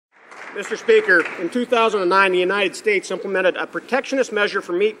Mr. Speaker, in 2009, the United States implemented a protectionist measure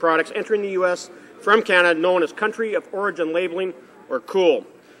for meat products entering the U.S. from Canada known as Country of Origin Labeling, or C.O.O.L.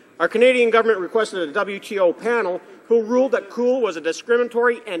 Our Canadian government requested a WTO panel who ruled that C.O.O.L was a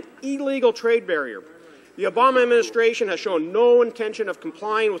discriminatory and illegal trade barrier. The Obama administration has shown no intention of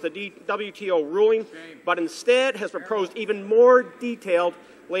complying with the WTO ruling, but instead has proposed even more detailed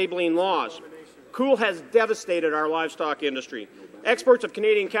labeling laws. C.O.O.L has devastated our livestock industry. Exports of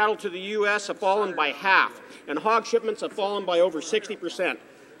Canadian cattle to the U.S. have fallen by half, and hog shipments have fallen by over 60%.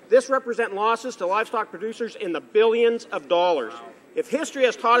 This represents losses to livestock producers in the billions of dollars. If history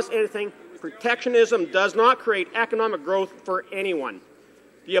has taught us anything, protectionism does not create economic growth for anyone.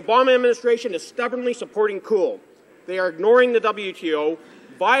 The Obama administration is stubbornly supporting C.O.O.L. They are ignoring the WTO,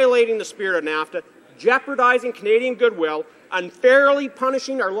 violating the spirit of NAFTA, jeopardizing Canadian goodwill, unfairly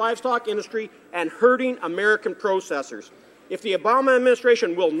punishing our livestock industry, and hurting American processors. If the Obama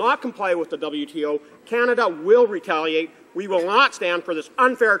administration will not comply with the WTO, Canada will retaliate. We will not stand for this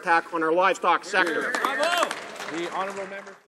unfair attack on our livestock sector. Bravo. The honourable member.